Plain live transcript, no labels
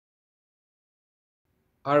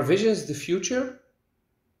Are visions the future,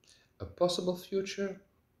 a possible future,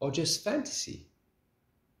 or just fantasy?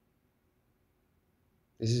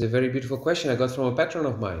 This is a very beautiful question I got from a patron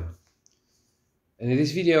of mine. And in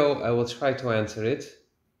this video, I will try to answer it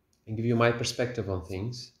and give you my perspective on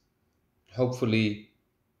things. Hopefully,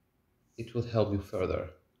 it will help you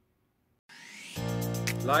further.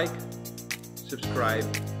 Like, subscribe,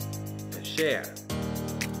 and share.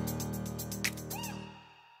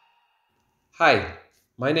 Hi,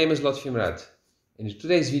 my name is Lotfi. In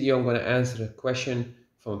today's video, I'm going to answer a question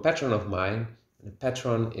from a patron of mine. And a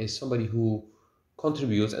patron is somebody who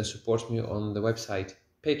contributes and supports me on the website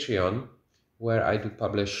Patreon, where I do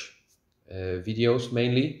publish videos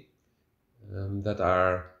mainly that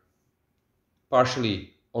are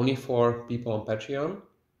partially only for people on Patreon,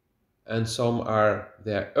 and some are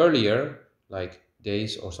there earlier, like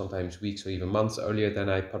days or sometimes weeks or even months earlier than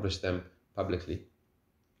I publish them publicly.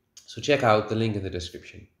 So check out the link in the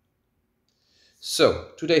description.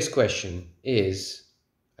 So today's question is,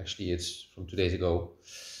 actually it's from 2 days ago,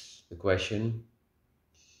 the question,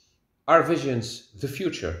 are visions the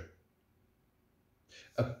future?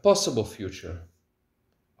 A possible future?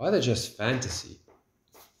 Or are they just fantasy?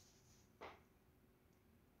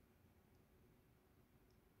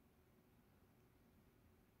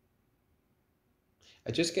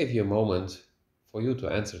 I just gave you a moment for you to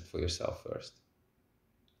answer it for yourself first.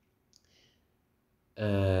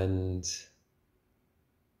 And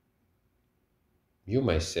you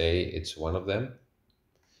may say it's one of them,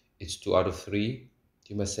 it's 2 out of 3.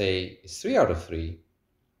 You may say it's 3 out of 3.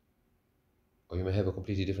 Or you may have a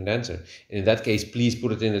completely different answer. And in that case, please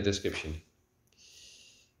put it in the description,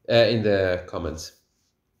 in the comments.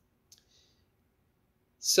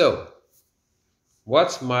 So,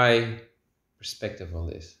 what's my perspective on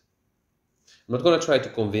this? I'm not going to try to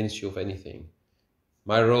convince you of anything.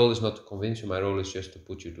 My role is not to convince you, my role is just to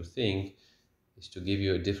put you to think, is to give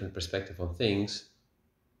you a different perspective on things,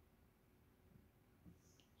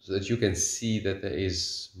 so that you can see that there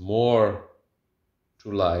is more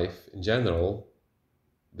to life in general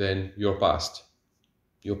than your past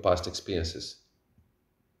experiences.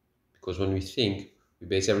 Because when we think, we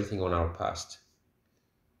base everything on our past.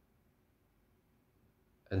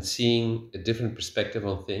 And seeing a different perspective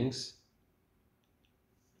on things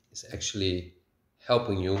is actually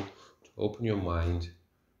helping you to open your mind,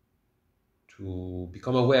 to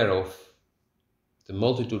become aware of the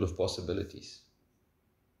multitude of possibilities.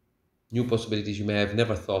 New possibilities you may have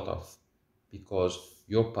never thought of, because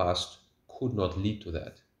your past could not lead to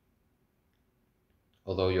that.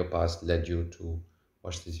 Although your past led you to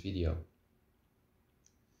watch this video.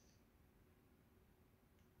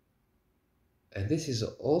 And this is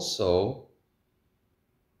also,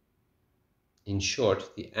 in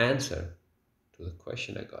short, the answer to the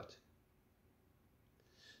question I got.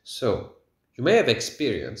 So, you may have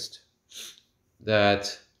experienced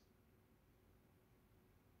that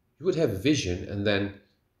you would have a vision and then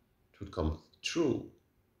it would come true.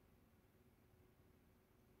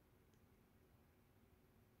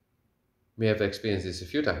 You may have experienced this a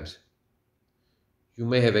few times. You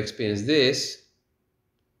may have experienced this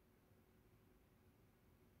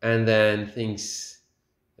and then things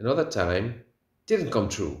another time didn't come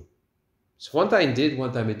true. So one time it did,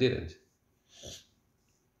 one time it didn't.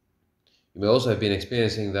 You may also have been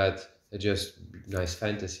experiencing that they're just nice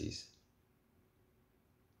fantasies.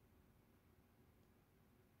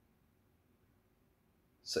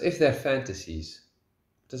 So if they're fantasies,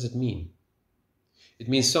 what does it mean? It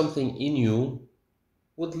means something in you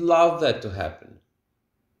would love that to happen.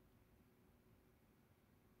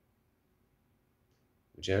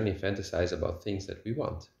 We generally fantasize about things that we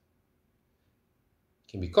want.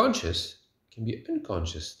 It can be conscious, it can be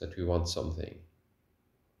unconscious that we want something.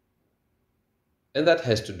 And that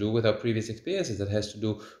has to do with our previous experiences, that has to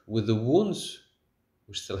do with the wounds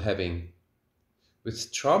we're still having,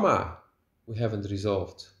 with trauma we haven't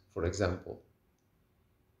resolved, for example.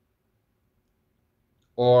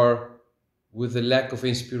 Or with the lack of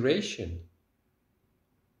inspiration.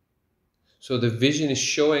 So the vision is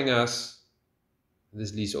showing us,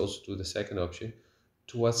 this leads also to the second option,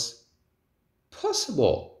 to what's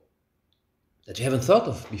possible that we haven't thought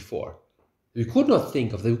of before. We could not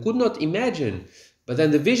think of, that we could not imagine. But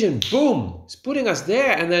then the vision, boom, is putting us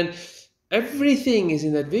there, and then everything is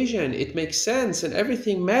in that vision. It makes sense, and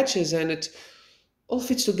everything matches, and it all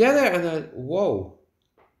fits together, and then, whoa.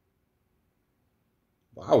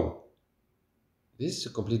 Wow. This is a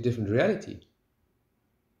completely different reality.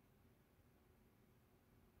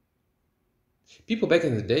 People back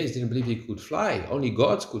in the days didn't believe they could fly. Only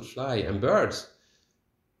gods could fly, and birds.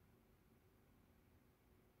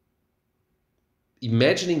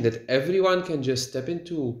 imagining that everyone can just step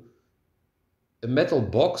into a metal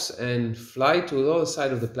box and fly to the other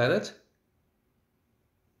side of the planet?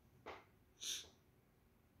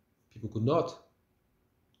 People could not.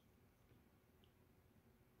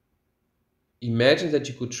 Imagine that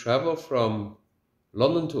you could travel from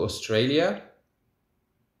London to Australia,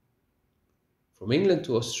 from England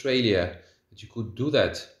to Australia, that you could do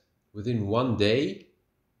that within one day.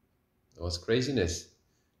 That was craziness.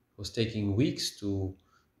 It was taking weeks to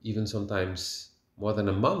even sometimes more than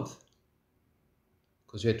a month,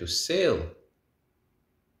 because you had to sail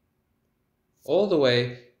all the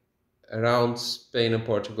way around Spain and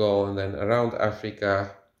Portugal, and then around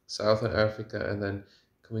Africa, Southern Africa, and then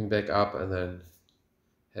coming back up and then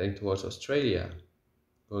heading towards Australia,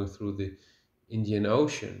 going through the Indian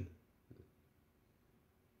Ocean.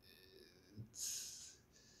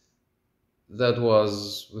 That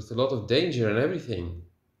was with a lot of danger and everything.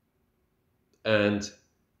 And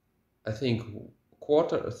I think a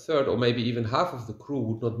quarter, a third, or maybe even half of the crew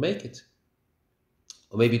would not make it.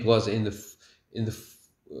 Or maybe it was in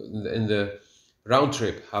the round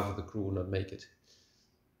trip, half of the crew would not make it.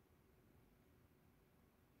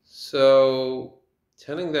 So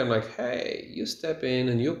telling them like, hey, you step in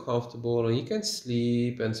and you're comfortable and you can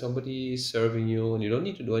sleep and somebody is serving you and you don't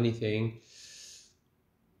need to do anything.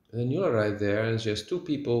 And then you'll arrive there and it's just two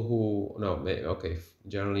people who, no, okay,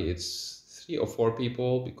 generally it's 3 or 4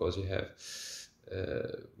 people, because you have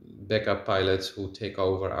backup pilots who take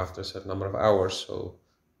over after a certain number of hours, so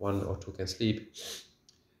 1 or 2 can sleep.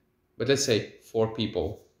 But let's say 4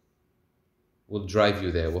 people will drive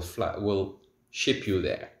you there, will ship you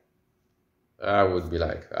there. I would be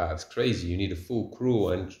like, it's crazy. You need a full crew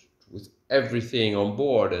and with everything on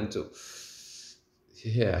board and to,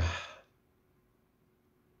 yeah.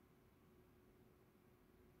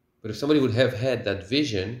 But if somebody would have had that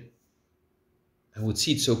vision and would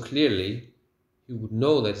see it so clearly, he would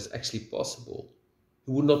know that it's actually possible.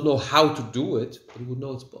 He would not know how to do it, but he would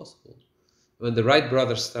know it's possible. When the Wright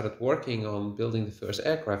brothers started working on building the first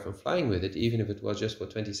aircraft and flying with it, even if it was just for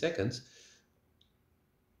 20 seconds,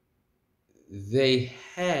 they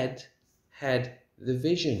had the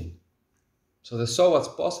vision. So they saw what's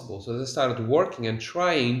possible. So they started working and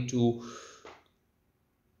trying to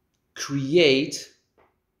create,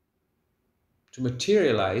 to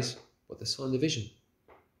materialize what they saw in the vision.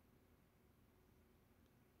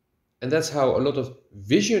 And that's how a lot of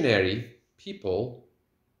visionary people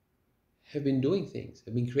have been doing things,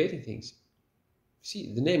 have been creating things.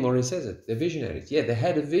 See, the name already says it. They're visionaries. Yeah, they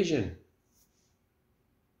had a vision.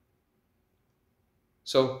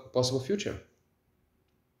 So, possible future.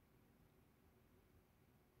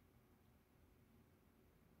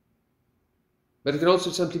 But it can also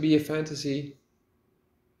simply be a fantasy,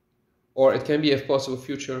 or it can be a possible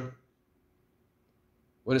future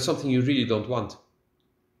when it's something you really don't want,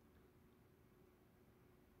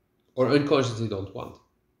 or unconsciously don't want.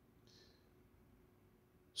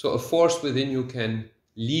 So a force within you can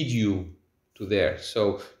lead you to there.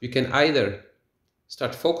 So you can either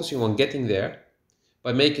start focusing on getting there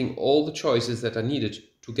by making all the choices that are needed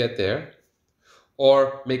to get there,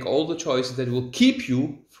 or make all the choices that will keep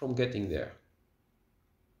you from getting there.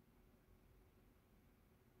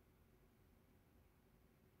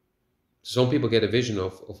 Some people get a vision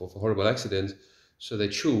of a horrible accident, so they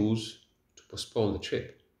choose to postpone the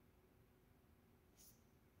trip.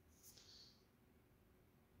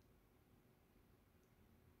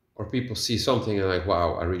 Or people see something and like,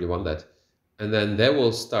 wow, I really want that. And then they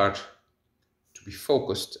will start to be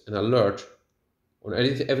focused and alert on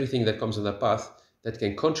everything that comes on their path that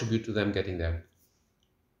can contribute to them getting there.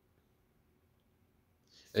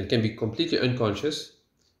 And can be completely unconscious,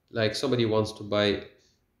 like somebody wants to buy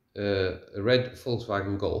a red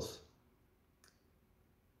Volkswagen Golf.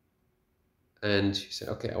 And you say,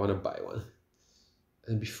 okay, I want to buy one.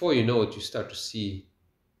 And before you know it, you start to see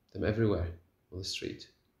them everywhere on the street.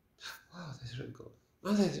 Wow, there's a red Golf.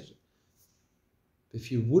 Oh,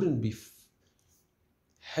 if you wouldn't be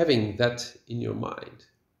having that in your mind,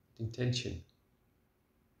 intention,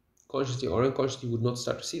 consciously or unconsciously, you would not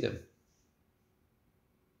start to see them.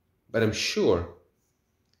 But I'm sure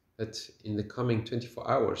that in the coming 24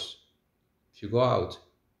 hours, if you go out,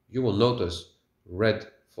 you will notice red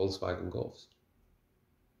Volkswagen Golfs.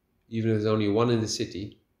 Even if there's only one in the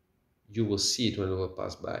city, you will see it when it will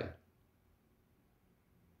pass by.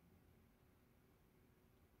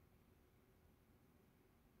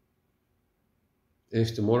 And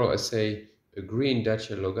if tomorrow I say a green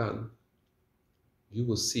Dacia Logan, you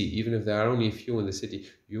will see, even if there are only a few in the city,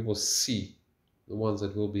 you will see the ones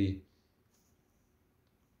that will be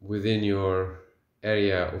within your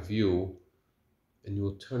area of view and you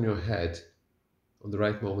will turn your head on the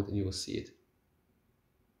right moment and you will see it.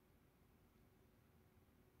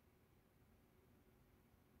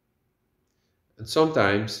 And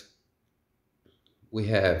sometimes we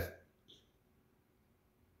have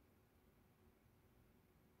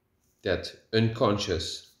that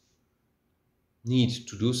unconscious need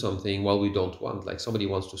to do something while we don't want. Like somebody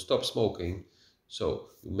wants to stop smoking, so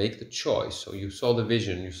you make the choice. So you saw the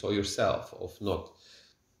vision, you saw yourself of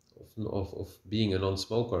being a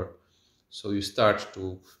non-smoker. So you start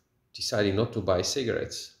to deciding not to buy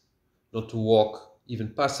cigarettes, not to walk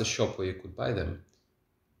even past the shop where you could buy them.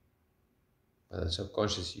 But then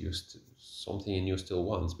subconsciously, something in you still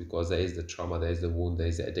wants, because there is the trauma, there is the wound, there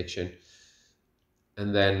is the addiction.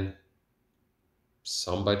 And then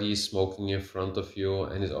somebody is smoking in front of you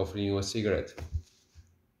and is offering you a cigarette.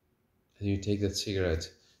 And you take that cigarette.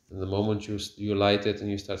 And the moment you light it and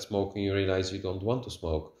you start smoking, you realize you don't want to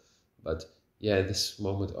smoke. But yeah, this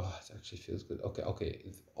moment, oh, it actually feels good.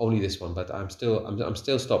 Okay, only this one, but I'm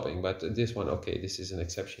still stopping. But this one, okay, this is an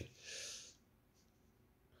exception.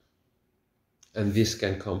 And this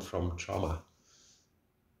can come from trauma.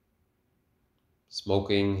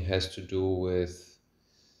 Smoking has to do with,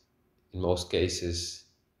 in most cases,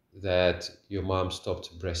 that your mom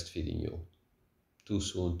stopped breastfeeding you too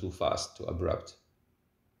soon, too fast, too abrupt.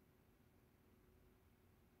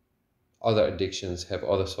 Other addictions have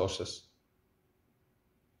other sources.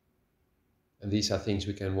 And these are things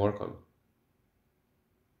we can work on.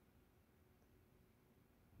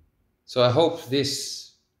 So I hope this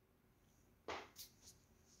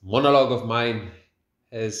monologue of mine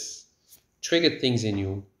has triggered things in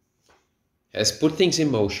you, has put things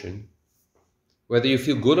in motion. Whether you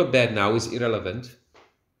feel good or bad now is irrelevant,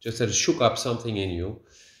 just that it shook up something in you,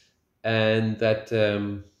 and that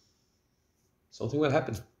something will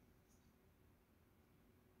happen.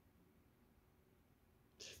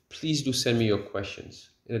 Please do send me your questions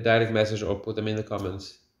in a direct message or put them in the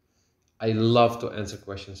comments. I love to answer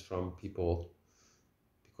questions from people,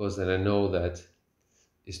 because then I know that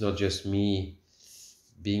it's not just me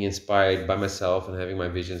being inspired by myself and having my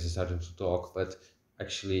visions and starting to talk, but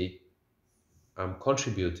actually I'm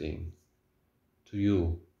contributing to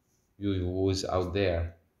you who is out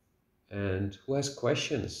there and who has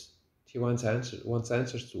questions he wants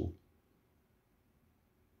answers to.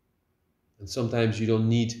 And sometimes you don't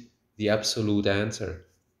need the absolute answer.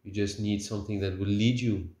 You just need something that will lead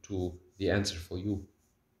you to the answer for you.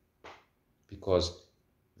 Because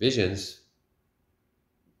visions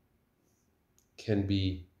can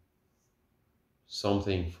be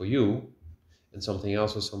something for you and something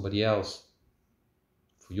else for somebody else.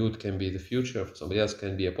 For you, it can be the future. For somebody else, it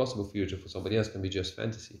can be a possible future. For somebody else, it can be just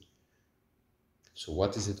fantasy. So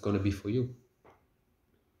what is it going to be for you?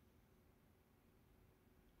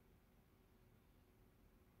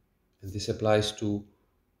 And this applies to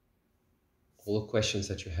all the questions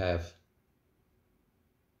that you have.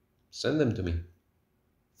 Send them to me.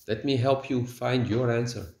 Let me help you find your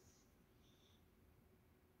answer.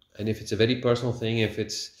 And if it's a very personal thing, if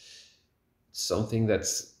it's something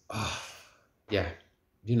that's, yeah,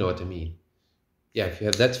 you know what I mean. Yeah, if you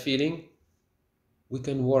have that feeling, we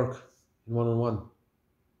can work in one-on-one.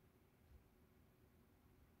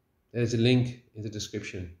 There's a link in the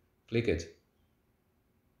description. Click it.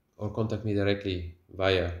 Or contact me directly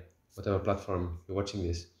via whatever platform you're watching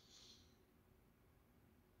this.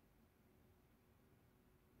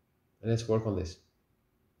 And let's work on this.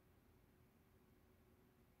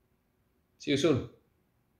 See you soon.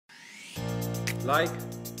 Like,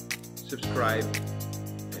 subscribe,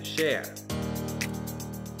 and share.